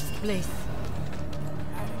cursed place.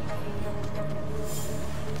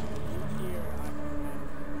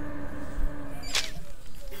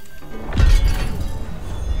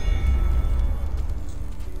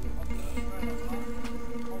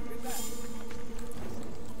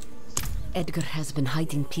 Edgar has been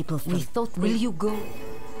hiding people from... We thought... Will you go?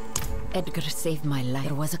 Edgar saved my life.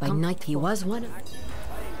 There was a... By night he was one of...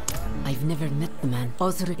 I've never met the man.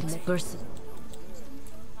 Osric's person.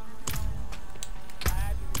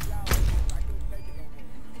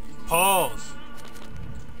 Pause.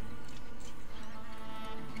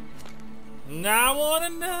 Now I wanna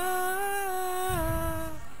know.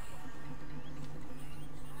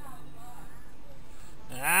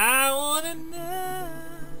 I wanna know.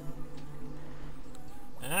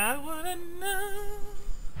 I wanna know.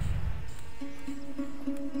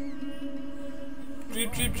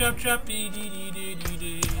 Drip, drip, drop, drop, dee, dee, dee, dee, dee,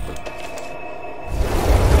 dee.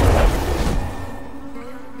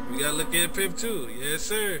 We gotta look at Pip too. Yes,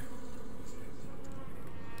 sir.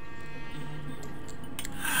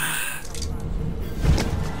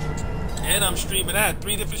 And I'm streaming that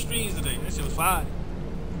 3 different streams today. That shit was fire.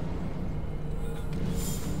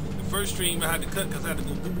 The first stream I had to cut because I had to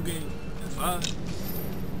go Google game. That's fine.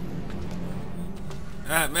 I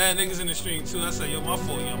had mad niggas in the stream too. I said, yo, my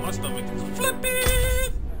fault, yo, my stomach is flipping.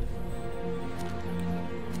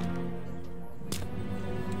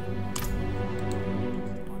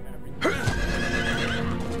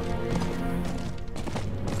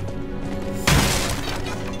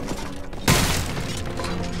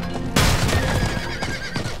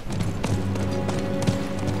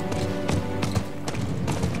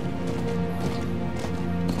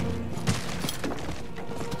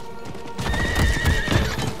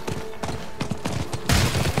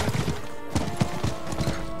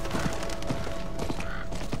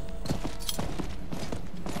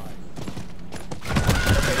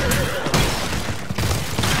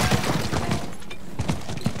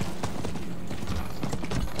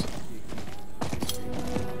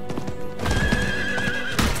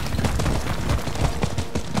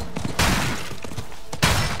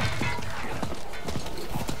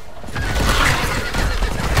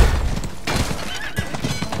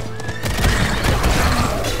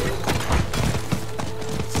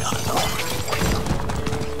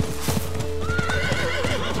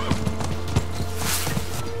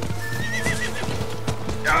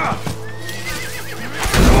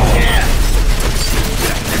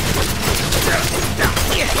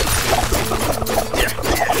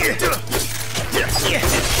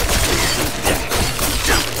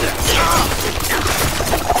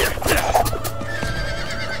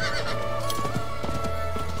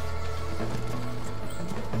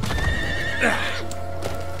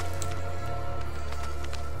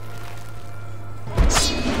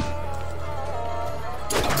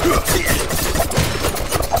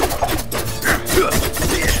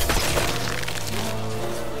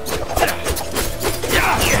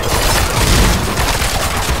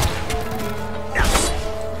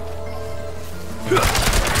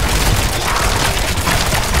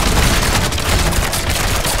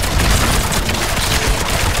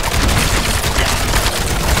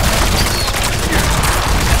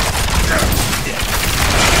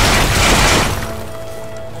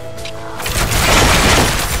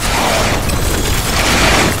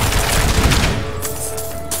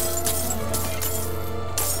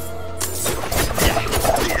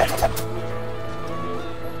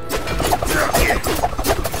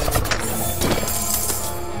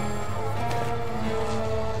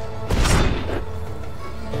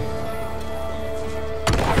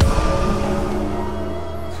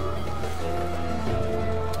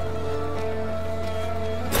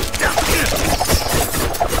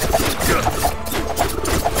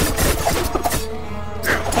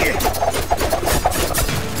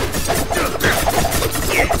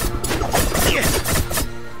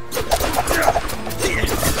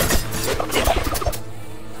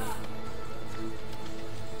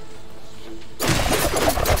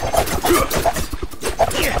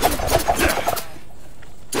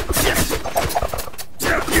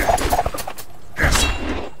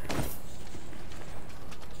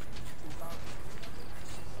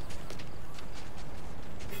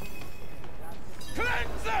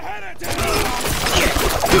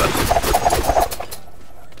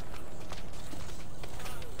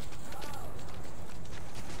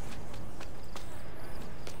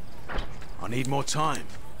 I need more time.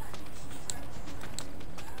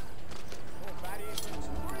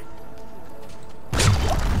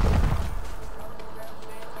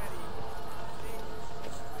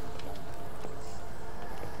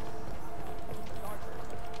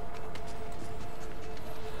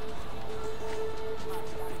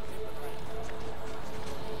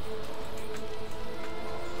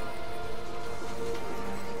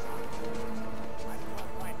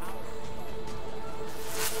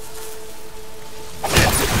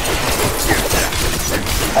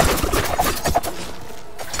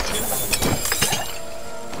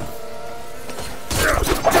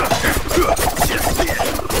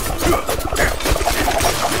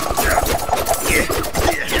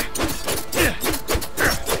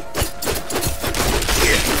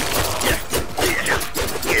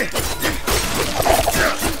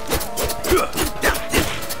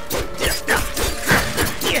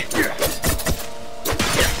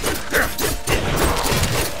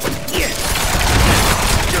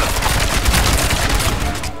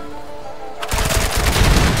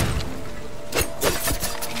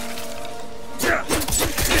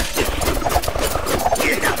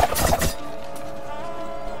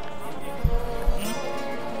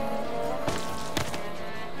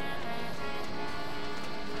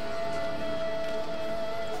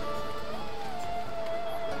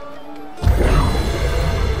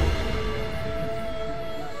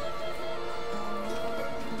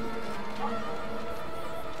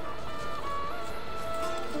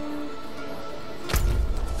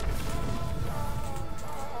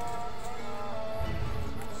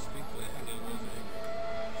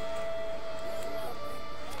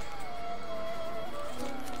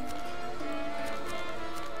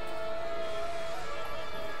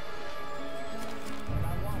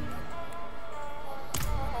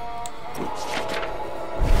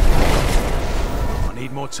 I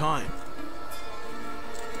need more time.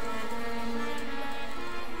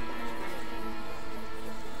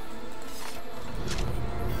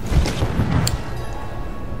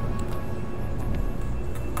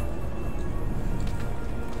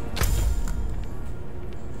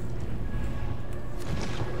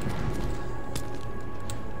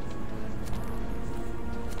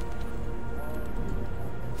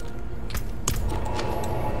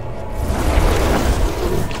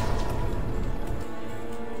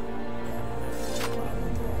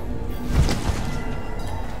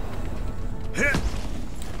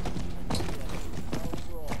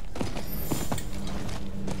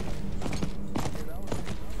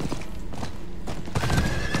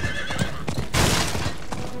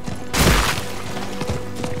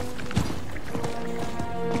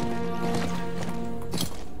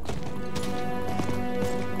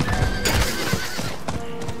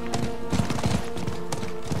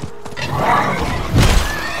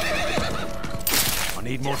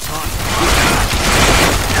 Need more time.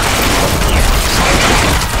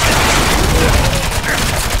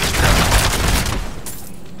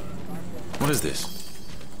 What is this?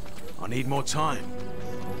 I need more time.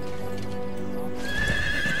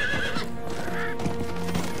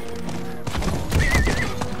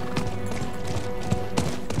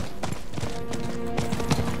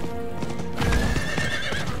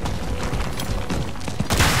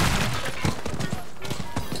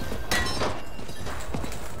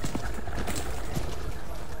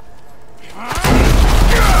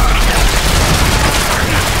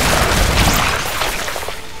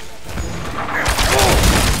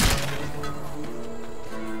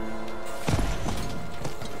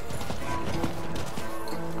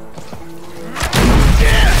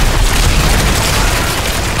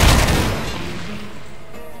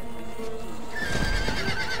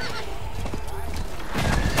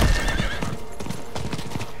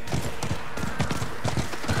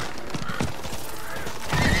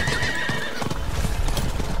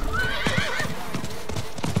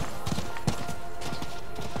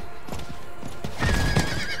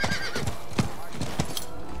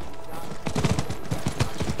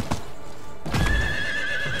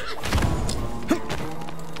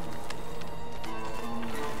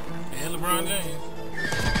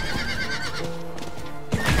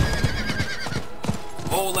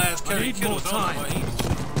 more time.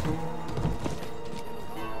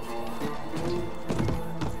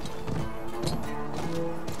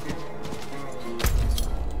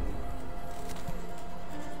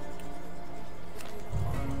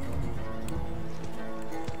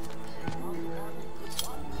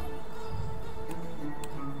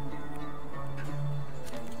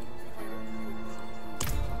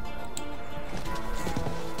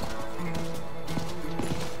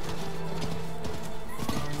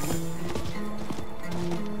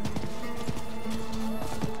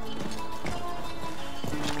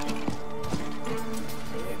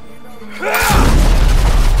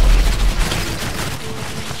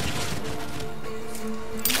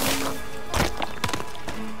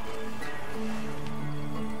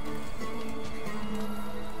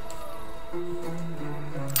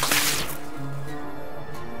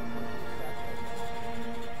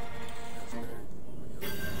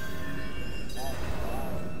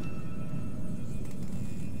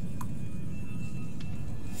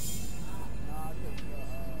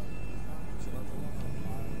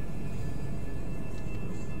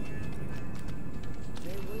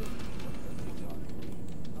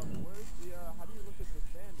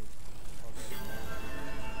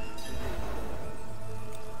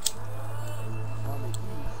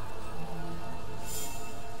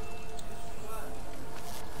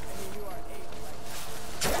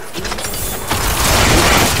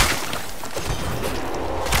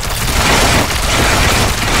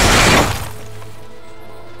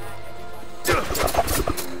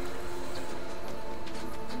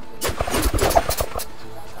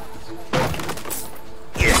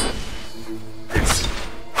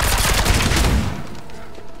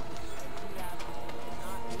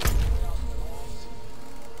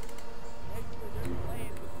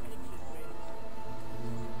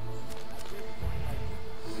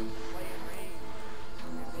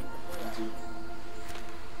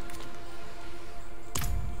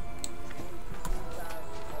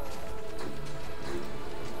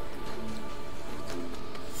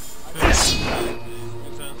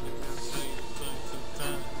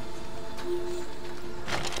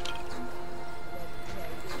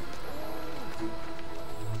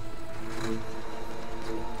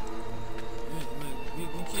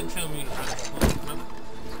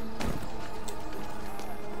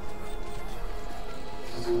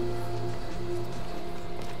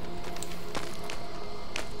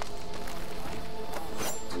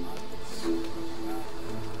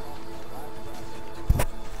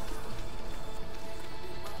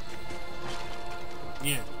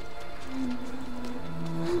 Yeah.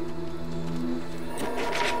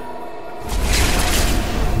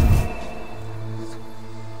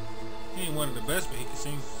 He ain't one of the best, but he can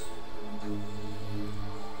sing.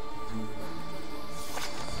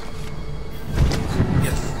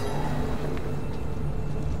 Yes.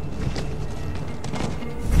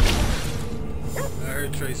 I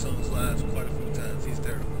heard Trey Songz live quite a few times. He's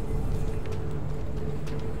terrible.